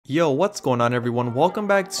Yo, what's going on everyone? Welcome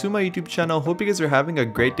back to my YouTube channel. Hope you guys are having a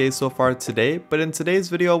great day so far today. But in today's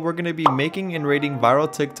video, we're going to be making and rating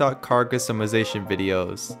viral TikTok car customization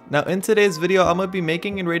videos. Now in today's video, I'm going to be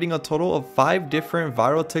making and rating a total of 5 different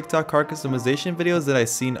viral TikTok car customization videos that I've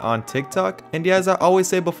seen on TikTok. And yeah, as I always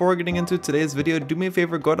say before getting into today's video, do me a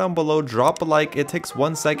favor, go down below, drop a like. It takes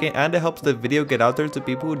 1 second and it helps the video get out there to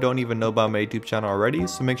people who don't even know about my YouTube channel already.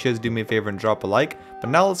 So make sure to do me a favor and drop a like. But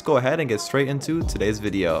now let's go ahead and get straight into today's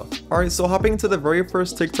video. Alright, so hopping into the very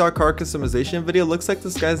first TikTok car customization video, looks like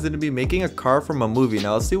this guy's going to be making a car from a movie.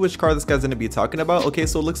 Now let's see which car this guy's going to be talking about. Okay,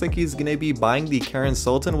 so it looks like he's going to be buying the Karen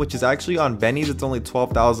Sultan, which is actually on Benny's. It's only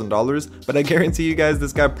 $12,000, but I guarantee you guys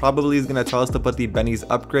this guy probably is going to tell us to put the Benny's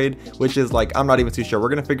upgrade, which is like, I'm not even too sure. We're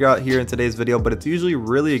going to figure out here in today's video, but it's usually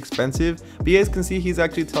really expensive. But you guys can see he's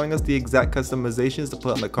actually telling us the exact customizations to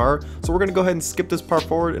put on the car. So we're going to go ahead and skip this part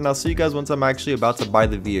forward, and I'll see you guys once I'm actually about to buy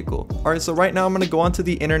the vehicle. Alright, so right now I'm going to go onto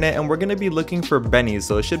the internet and we're going to be looking for Benny's.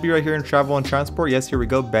 So it should be right here in travel and transport. Yes, here we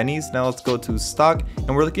go, Benny's. Now let's go to stock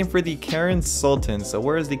and we're looking for the Karen Sultan. So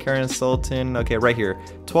where is the Karen Sultan? Okay, right here,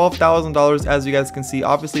 $12,000. As you guys can see,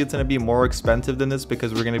 obviously it's going to be more expensive than this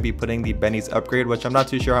because we're going to be putting the Benny's upgrade, which I'm not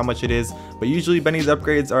too sure how much it is, but usually Benny's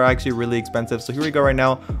upgrades are actually really expensive. So here we go. Right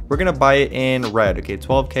now we're going to buy it in red. Okay,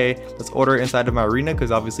 12K. Let's order it inside of my arena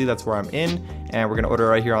because obviously that's where I'm in, and we're going to order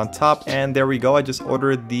right here on top. And there we go. I just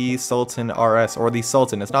ordered the Sultan RS, or the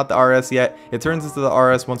Sultan. It's not the RS yet. It turns into the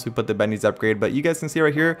RS once we put the Benny's upgrade, but you guys can see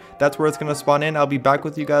right here, that's where it's going to spawn in. I'll be back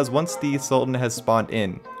with you guys once the Sultan has spawned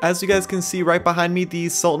in. As you guys can see right behind me, the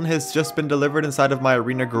Sultan has just been delivered inside of my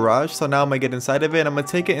arena garage. So now I'm going to get inside of it and I'm going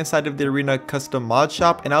to take it inside of the arena custom mod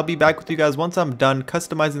shop, and I'll be back with you guys once I'm done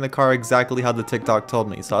customizing the car exactly how the TikTok told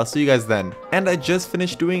me. So I'll see you guys then. And I just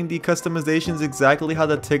finished doing the customizations exactly how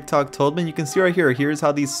the TikTok told me. You can see right here, here's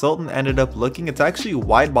how the Sultan ended up looking. It's actually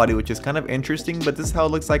wide body, which is kind of interesting, but this is how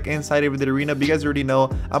it looks like inside of the arena. But you guys already know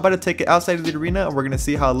I'm about to take it outside of the arena and we're going to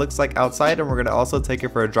see how it looks like outside, and we're going to also take it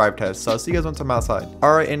for a drive test. So I'll see you guys once I'm outside.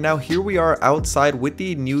 Alright, and now here we are outside with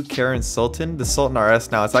the new Karen Sultan, the Sultan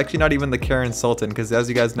RS. Now it's actually not even the Karen Sultan because as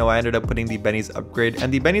you guys know, I ended up putting the Benny's upgrade,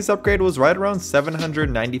 and the Benny's upgrade was right around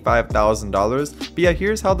 $795,000. But yeah,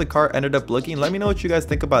 here's how the car ended up looking. Let me know what you guys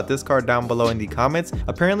think about this car down below in the comments.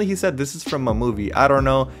 Apparently he said this is from a movie. I don't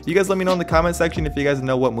know. You guys let me know in the comment section if you guys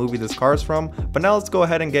know what movie this car is from. But now let's go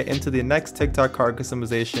ahead and get into the next TikTok car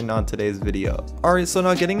customization on today's video. Alright, so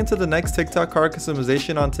now getting into the next TikTok car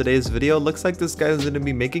customization on today's video, looks like this guy is going to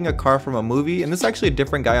be making a car from a movie, and this is actually a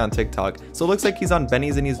different guy on TikTok. So it looks like he's on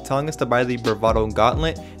Benny's and he's telling us to buy the Bravado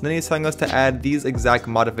Gauntlet, and then he's telling us to add these exact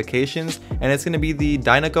modifications, and it's going to be the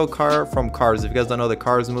Dinoco car from Cars. If you guys don't know the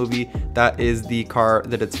Cars movie, that is the car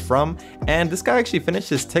that it's from. And this guy actually finished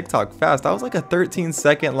his TikTok fast. That was like a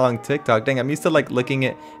 13-second long TikTok. Dang, I'm used to like looking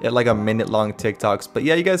at like a minute long TikToks. But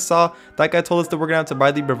yeah, you guys saw that guy told us that we're gonna have to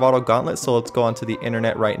buy the Bravado Gauntlet. So let's go onto the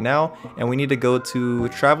internet right now, and we need to go to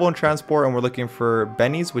travel and transport, and we're looking for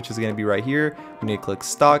Benny's, which is gonna be right here. We need to click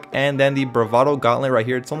stock, and then the Bravado Gauntlet right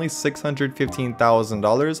here. It's only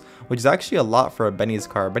 $615,000, which is actually a lot for a Benny's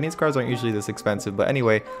car. Benny's cars aren't usually this expensive, but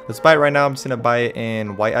anyway, let's buy it right now. I'm just gonna buy it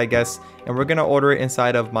in white, I guess, and we're gonna order it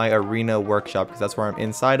inside of my arena workshop because that's where I'm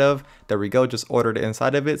inside of. There we go, just ordered it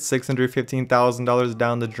inside of it. $615,000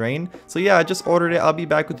 down the drain. So yeah, I just ordered it. I'll be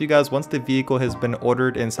back with you guys once the vehicle has been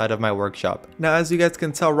ordered inside of my workshop. Now as you guys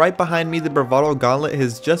can tell right behind me, the Bravado Gauntlet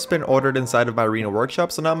has just been ordered inside of my arena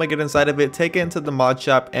workshop. So now I'm gonna get inside of it, take it into the mod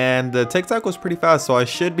shop, and the TikTok was pretty fast, so I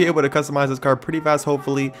should be able to customize this car pretty fast,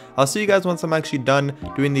 hopefully. I'll see you guys once I'm actually done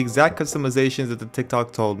doing the exact customizations that the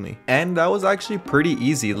TikTok told me. And that was actually pretty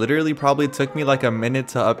easy. Literally probably took me like a minute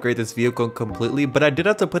to upgrade this vehicle completely, but I did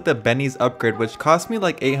have to put the Benny's upgrade, which cost me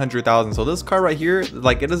like $800,000. So this car right here,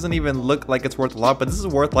 like, it doesn't even look like it's worth a lot, but this is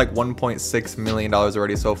worth like $1.6 million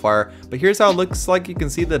already so far. But here's how it looks like. You can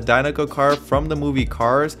see the Dinoco car from the movie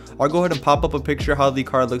Cars. I'll go ahead and pop up a picture how the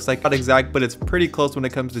car looks like. Not exact, but it's pretty close when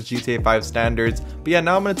it comes to GTA 5 standards. But yeah,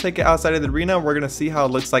 now I'm going to take it outside of the arena. We're going to see how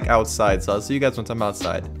it looks like outside. So I'll see you guys once I'm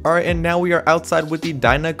outside. Alright, and now we are outside with the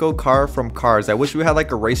Dinoco car from Cars. I wish we had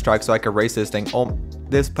like a racetrack so I could race this thing. Oh,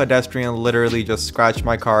 this pedestrian literally just scratched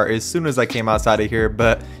my car as soon as I came outside of here.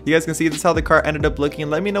 But you guys can see this is how the car ended up looking.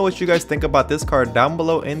 Let me know what you guys think about this car down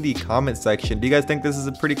below in the comment section. Do you guys think this is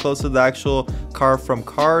pretty close to the actual car from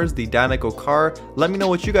Cars, the Dinoco car? Let me know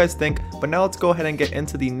what you guys think. But now let's go ahead and get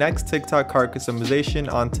into the next TikTok car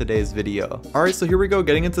customization on today's video. Alright, so here we go,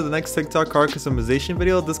 getting into the next TikTok car customization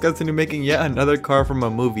video. This guy's gonna be making yet another car from a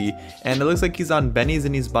movie, and it looks like he's on Benny's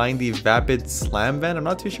and he's buying the Vapid Slam Van. I'm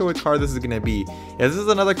not too sure what car this is gonna be. Yeah, this is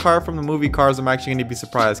another car from the movie Cars. I'm actually gonna be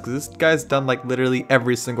surprised because this guy's done like literally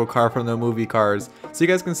every single car from the movie Cars. So you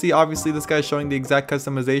guys can see, obviously this guy's showing the exact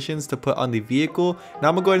customizations to put on the vehicle. Now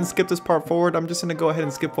I'm gonna go ahead and skip this part forward. I'm just gonna go ahead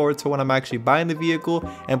and skip forward to when I'm actually buying the vehicle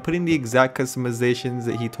and putting the exact customizations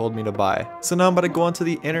that he told me to buy. So now I'm about to go onto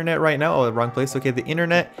the internet right now. Oh, the wrong place. Okay, the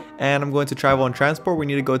internet, and I'm going to Travel and Transport. We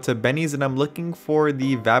need to go to Benny's, and I'm looking for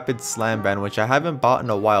the Vapid Slam Van, which I haven't bought in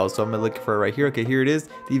a while, so I'm gonna look for it right here. Okay, here it is,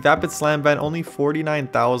 the Vapid Slam Van, only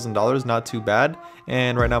 $49,000, not too bad.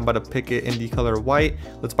 And right now I'm about to pick it in the color white.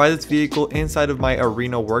 Let's buy this vehicle inside of my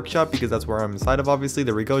Arena workshop because that's where I'm inside of, obviously.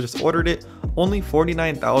 There we go, just ordered it. Only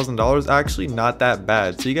 $49,000, actually not that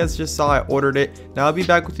bad. So you guys just saw I ordered it. Now I'll be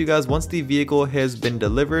back with you guys once the vehicle has been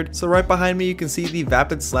delivered. So right behind me you can see the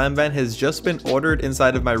Vapid Slam Van has just been ordered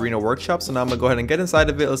inside of my Arena workshop. So now I'm gonna go ahead and get inside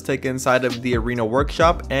of it. Let's take it inside of the Arena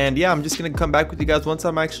workshop, and yeah, I'm just gonna come back with you guys once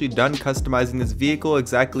I'm actually done customizing this vehicle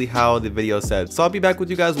exactly how the video said. So I'll be back with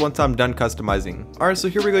you guys once I'm done customizing. Alright, so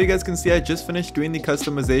here we go. You guys can see I just finished doing the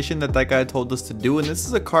customization that guy told us to do, and this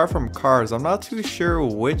is a car from Cars. I'm not too sure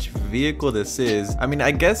which vehicle this is. I mean,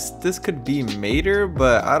 I guess this could be Mater,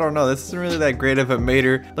 but I don't know. This isn't really that great of a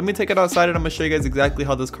Mater. Let me take it outside and I'm gonna show you guys exactly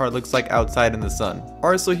how this car looks like outside in the sun.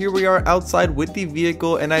 Alright, so here we are outside with the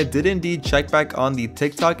vehicle, and I did indeed check back on the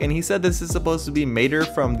TikTok, and he said this is supposed to be Mater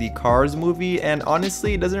from the Cars movie, and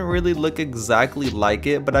honestly it doesn't really look exactly like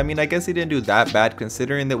it, but I mean, I guess he didn't do that bad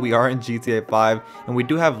considering that we are in GTA 5 and we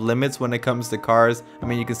do have limits when it comes to cars. I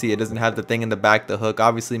mean, you can see it doesn't have the thing in the back, the hook.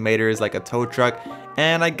 Obviously Mater is like a tow truck,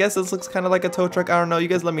 and I guess this looks kind of like a tow truck. I don't know, you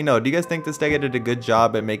guys let me know. Do you guys think this guy did a good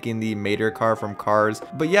job at making the Mater car from Cars?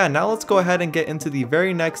 But yeah, now let's go ahead and get into the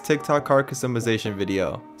very next TikTok car customization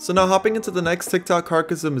video. So now hopping into the next TikTok car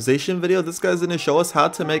customization video, this guy's gonna show us how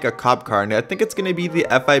to make a cop car, and I think it's gonna be the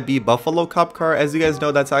FIB Buffalo cop car. As you guys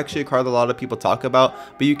know, that's actually a car that a lot of people talk about,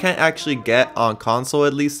 but you can't actually get on console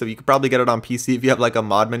at least, so you could probably get it on PC if you have like a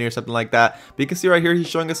mod menu or something like that. But you can see right here he's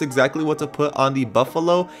showing us exactly what to put on the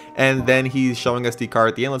Buffalo, and then he's showing us the car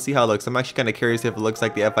at the end. Let's see how it looks. I'm actually kind of curious if it looks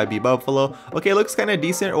like the FIB Buffalo. Okay, it looks kind of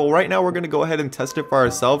decent. Well, right now we're gonna go ahead and test it for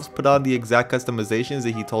ourselves, put on the exact customizations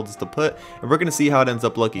that he told us to put, and we're gonna see how it ends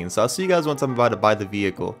up looking. So I'll see you guys once I'm about to buy the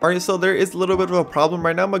vehicle. Alright, so there is a little bit of a problem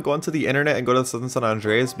right now. I'm gonna go into the internet and go to San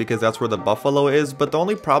Andreas because that's where the Buffalo is, but the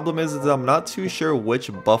only problem is I'm not too sure which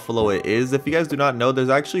Buffalo it is. If you guys do not know, there's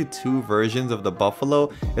actually two versions of the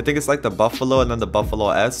Buffalo. I think it's like the Buffalo and then the Buffalo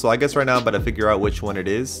S, so I guess right now I'm about to figure out which one it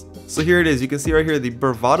is. So here it is. You can see right here the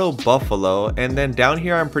Bravado Buffalo, and then down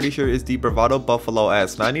here I'm pretty sure is the Bravado Buffalo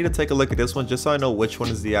S. Now I need to take a look at this one just so I know which one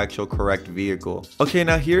is the actual correct vehicle. Okay,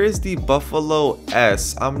 now here is the Buffalo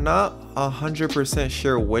S. I'm not 100%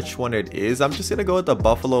 sure which one it is. I'm just gonna go with the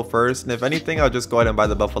Buffalo first, and if anything I'll just go ahead and buy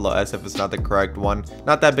the Buffalo S if it's not the correct one.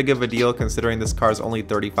 Not that big of a deal considering this car is only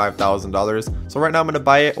 $35,000. So right now I'm gonna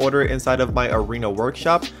buy it, order it inside of my Arena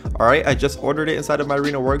workshop. Alright, I just ordered it inside of my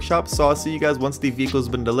Arena workshop, so I'll see you guys once the vehicle's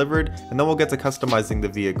been delivered, and then we'll get to customizing the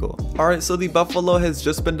vehicle. Alright, so the Buffalo has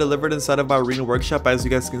just been delivered inside of my Arena workshop, as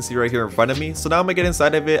you guys can see right here in front of me. So now I'm gonna get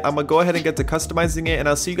inside of it, I'm gonna go ahead and get to customizing it, and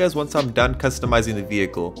I'll see you guys once I'm done customizing the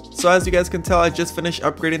vehicle. So as you guys can tell, I just finished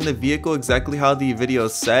upgrading the vehicle exactly how the video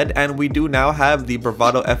said, and we do now have the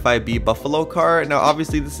Bravado FIB Buffalo car. Now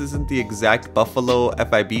obviously this isn't the exact Buffalo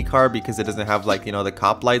FIB car because it doesn't have, like, you know, the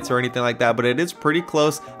cop lights or anything like that, but it is pretty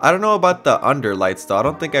close. I don't know about the underlights though. I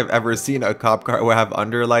don't think I've ever seen a cop car will have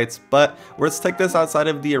underlights, but let's take this outside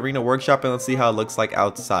of the Arena workshop and let's see how it looks like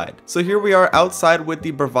outside. So here we are outside with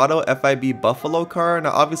the Bravado FIB Buffalo car.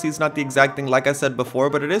 Now obviously it's not the exact thing like I said before,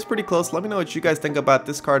 but it is pretty close. Let me know what you guys think about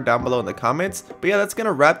this car down below in the comments. But yeah, that's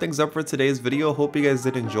gonna wrap things up for today's video. Hope you guys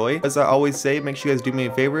did enjoy. As I always say, make sure you guys do me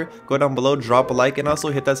a favor, go down below, drop a like, and also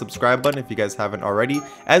hit that subscribe button if you guys haven't already.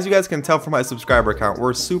 As you guys can tell from my subscriber count,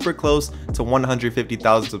 we're super close to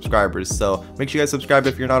 150,000 subscribers, so make sure you guys subscribe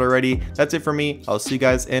if you're not already. That's it for me. I'll see you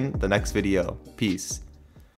guys in the next video. Peace.